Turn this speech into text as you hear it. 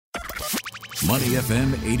Money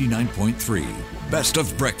FM 89.3. Best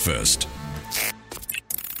of breakfast.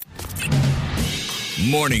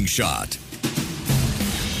 Morning Shot.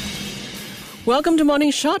 Welcome to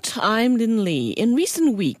Morning Shot. I'm Lynn Lee. In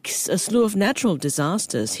recent weeks, a slew of natural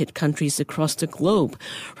disasters hit countries across the globe,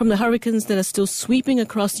 from the hurricanes that are still sweeping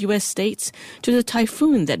across U.S. states to the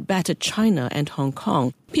typhoon that battered China and Hong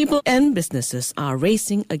Kong. People and businesses are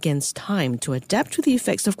racing against time to adapt to the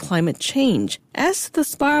effects of climate change as the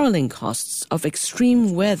spiraling costs of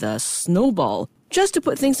extreme weather snowball. Just to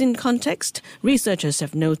put things in context, researchers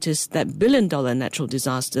have noticed that billion-dollar natural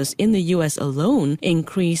disasters in the U.S. alone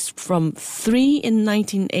increased from 3 in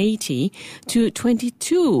 1980 to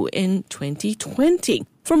 22 in 2020.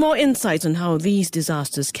 For more insights on how these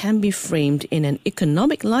disasters can be framed in an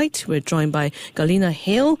economic light, we're joined by Galina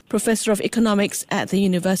Hale, Professor of Economics at the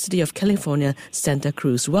University of California, Santa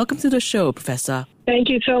Cruz. Welcome to the show, Professor. Thank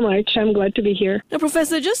you so much. I'm glad to be here. Now,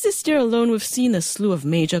 Professor, just this year alone, we've seen a slew of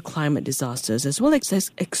major climate disasters, as well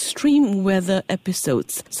as extreme weather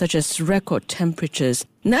episodes, such as record temperatures.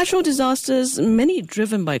 Natural disasters, many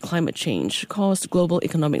driven by climate change, caused global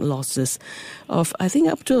economic losses of, I think,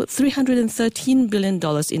 up to $313 billion in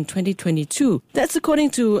 2022. That's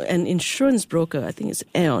according to an insurance broker, I think it's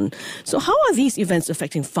Aon. So how are these events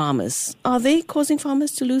affecting farmers? Are they causing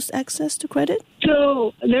farmers to lose access to credit?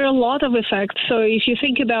 So there are a lot of effects. So if you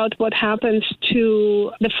think about what happens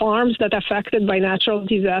to the farms that are affected by natural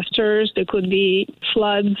disasters, there could be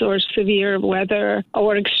floods or severe weather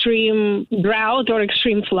or extreme drought or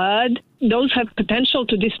extreme flood. Those have potential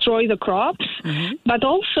to destroy the crops, but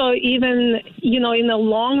also even, in the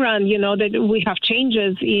long run, that we have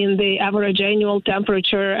changes in the average annual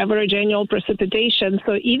temperature, average annual precipitation.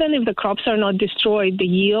 So even if the crops are not destroyed, the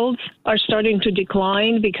yields are starting to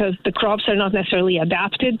decline because the crops are not necessarily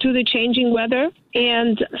adapted to the changing weather.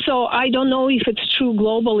 And so I don't know if it's true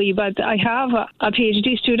globally, but I have a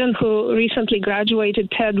PhD student who recently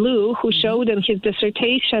graduated, Ted Liu, who showed in his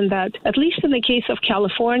dissertation that, at least in the case of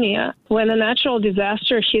California, when a natural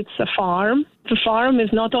disaster hits a farm, the farm is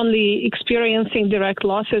not only experiencing direct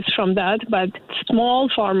losses from that, but small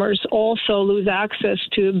farmers also lose access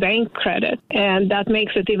to bank credit. And that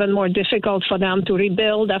makes it even more difficult for them to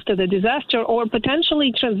rebuild after the disaster or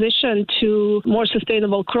potentially transition to more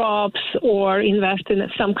sustainable crops or invest in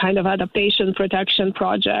some kind of adaptation protection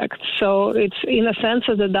project. So it's, in a sense,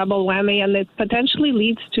 a double whammy, and it potentially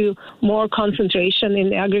leads to more concentration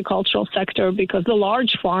in the agricultural sector because the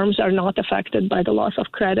large farms are not affected by the loss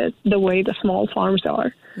of credit the way the small farms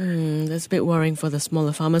are. That's a bit worrying for the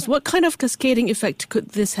smaller farmers. What kind of cascading effect could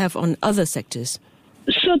this have on other sectors?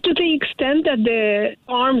 So to the extent that the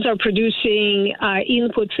farms are producing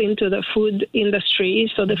inputs into the food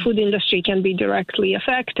industry, so the food industry can be directly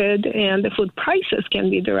affected and the food prices can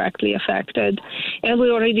be directly affected. And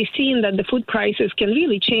we've already seen that the food prices can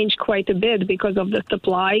really change quite a bit because of the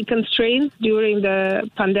supply constraints. During the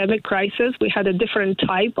pandemic crisis, we had a different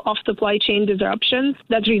type of supply chain disruption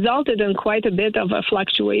that resulted in quite a bit of a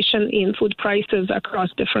fluctuation in food prices across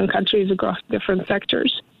different countries, across different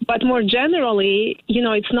sectors. But more generally,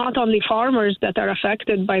 it's not only farmers that are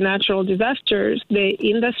affected by natural disasters. The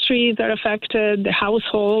industries are affected, the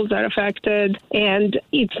households are affected, and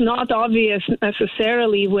it's not obvious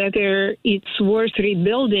necessarily whether it's worth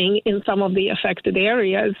rebuilding in some of the affected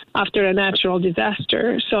areas after a natural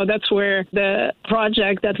disaster. So that's where the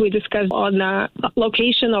project that we discussed on the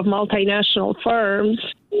location of multinational firms,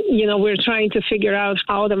 we're trying to figure out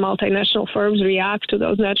how the multinational firms react to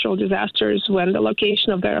those natural disasters when the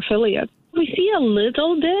location of their affiliates. We see a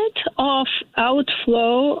little bit of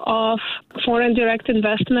outflow of foreign direct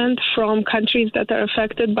investment from countries that are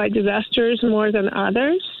affected by disasters more than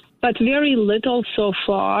others, but very little so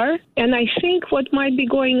far. And I think what might be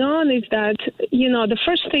going on is that, the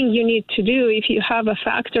first thing you need to do if you have a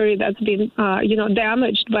factory that's been,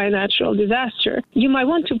 damaged by a natural disaster, you might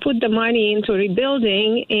want to put the money into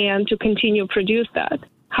rebuilding and to continue produce that.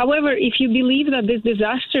 However, if you believe that these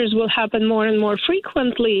disasters will happen more and more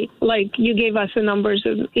frequently, like you gave us the numbers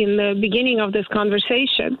in the beginning of this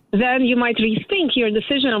conversation, then you might rethink your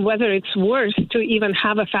decision of whether it's worth to even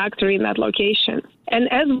have a factory in that location. And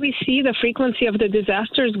as we see the frequency of the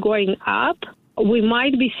disasters going up, we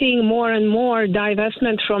might be seeing more and more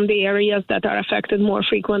divestment from the areas that are affected more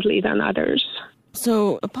frequently than others.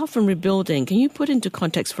 So apart from rebuilding, can you put into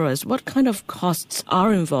context for us what kind of costs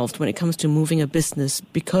are involved when it comes to moving a business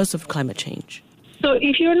because of climate change? So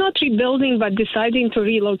if you're not rebuilding but deciding to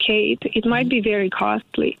relocate, it might be very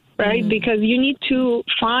costly, right? Because you need to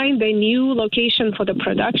find a new location for the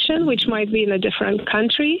production, which might be in a different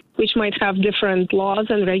country, which might have different laws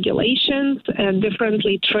and regulations and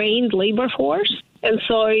differently trained labor force. And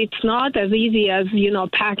so it's not as easy as,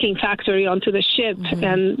 packing factory onto the ship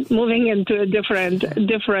and moving into a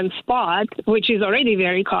different spot, which is already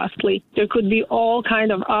very costly. There could be all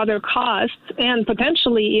kind of other costs and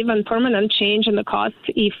potentially even permanent change in the costs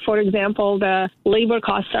if, for example, the labor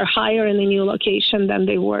costs are higher in the new location than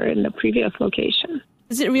they were in the previous location.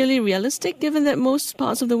 Is it really realistic, given that most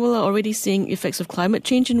parts of the world are already seeing effects of climate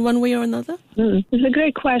change in one way or another? It's a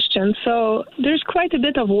great question. So there's quite a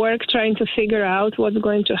bit of work trying to figure out what's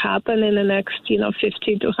going to happen in the next,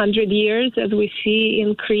 50 to 100 years as we see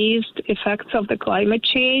increased effects of the climate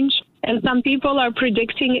change. And some people are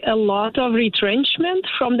predicting a lot of retrenchment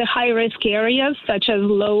from the high-risk areas, such as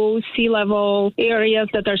low sea level areas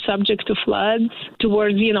that are subject to floods,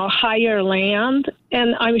 towards, higher land.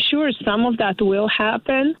 And I'm sure some of that will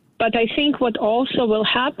happen. But I think what also will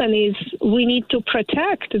happen is we need to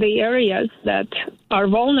protect the areas that are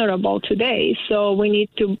vulnerable today. So we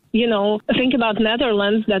need to, think about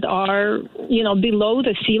Netherlands that are, below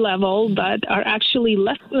the sea level, but are actually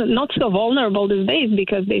not so vulnerable these days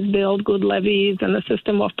because they've built good levees and a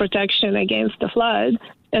system of protection against the flood.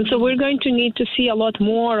 And so we're going to need to see a lot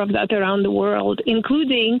more of that around the world,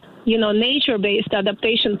 including, nature-based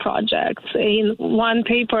adaptation projects. In one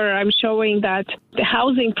paper, I'm showing that the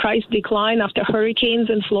housing price decline after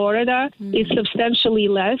hurricanes in Florida is substantially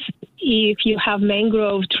less if you have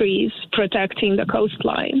mangrove trees protecting the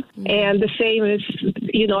coastline. And the same is,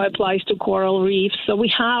 applies to coral reefs. So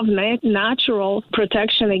we have natural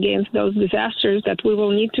protection against those disasters that we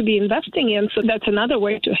will need to be investing in. So that's another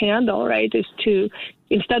way to handle, right, is to,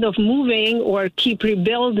 instead of moving or keep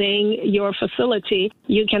rebuilding your facility,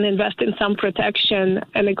 you can invest in some protection.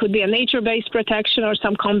 And it could be a nature-based protection or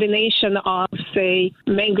some combination of, say,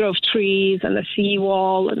 mangrove trees and a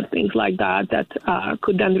seawall and things like that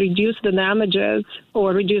could then reduce the damages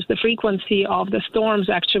or reduce the frequency of the storms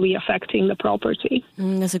actually affecting the property.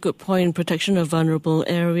 That's a good point, protection of vulnerable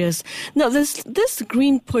areas. Now, this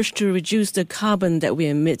green push to reduce the carbon that we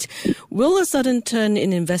emit, will a sudden turn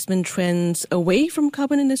in investment trends away from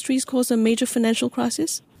carbon industries cause a major financial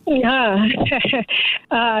crisis? Yeah,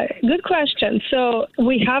 good question. So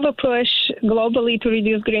we have a push globally to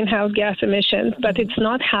reduce greenhouse gas emissions, but it's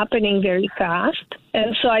not happening very fast.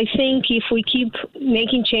 And so I think if we keep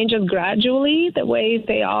making changes gradually the way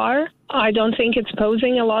they are, I don't think it's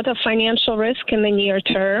posing a lot of financial risk in the near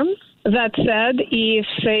term. That said, if,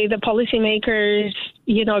 say, the policymakers,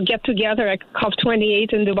 get together at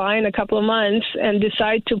COP28 in Dubai in a couple of months and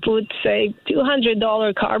decide to put, say,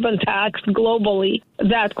 $200 carbon tax globally,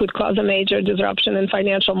 that could cause a major disruption in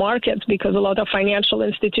financial markets because a lot of financial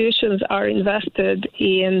institutions are invested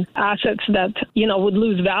in assets that, would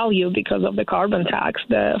lose value because of the carbon tax,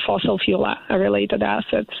 the fossil fuel related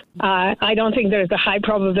assets. I don't think there's a high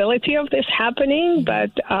probability of this happening, but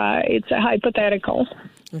it's a hypothetical.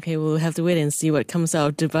 Okay, we'll have to wait and see what comes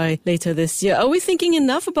out of Dubai later this year. Are we thinking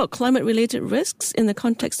enough about climate-related risks in the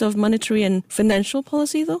context of monetary and financial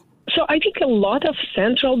policy, though? So I think a lot of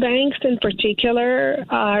central banks in particular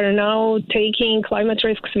are now taking climate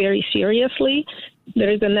risks very seriously. There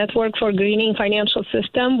is a network for greening financial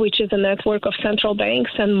system, which is a network of central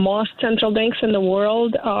banks, and most central banks in the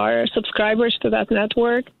world are subscribers to that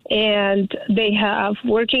network. And they have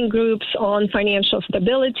working groups on financial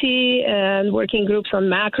stability and working groups on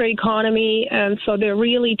macroeconomy. And so they're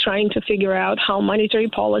really trying to figure out how monetary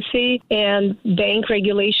policy and bank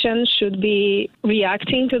regulation should be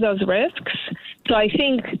reacting to those risks. So I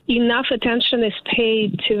think enough attention is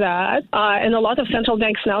paid to that. And a lot of central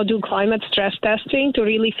banks now do climate stress testing to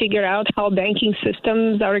really figure out how banking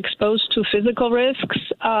systems are exposed to physical risks,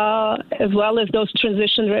 as well as those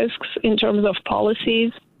transition risks in terms of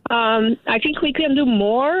policies. I think we can do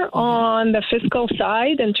more on the fiscal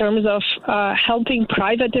side in terms of helping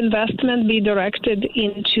private investment be directed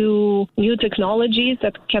into new technologies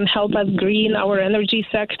that can help us green our energy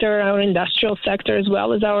sector, our industrial sector, as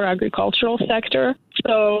well as our agricultural sector.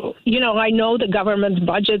 So, I know the government's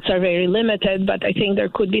budgets are very limited, but I think there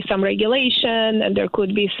could be some regulation and there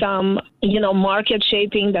could be some, market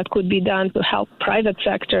shaping that could be done to help private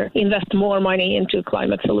sector invest more money into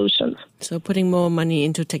climate solutions. So putting more money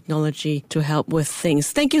into technology to help with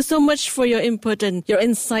things. Thank you so much for your input and your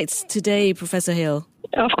insights today, Professor Hale.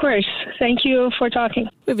 Of course. Thank you for talking.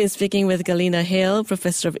 We've been speaking with Galina Hale,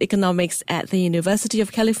 Professor of Economics at the University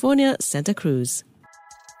of California, Santa Cruz.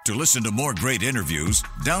 To listen to more great interviews,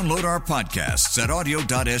 download our podcasts at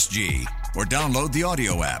audio.sg or download the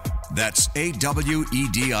audio app. That's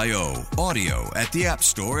AWEDIO, audio at the App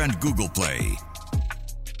Store and Google Play.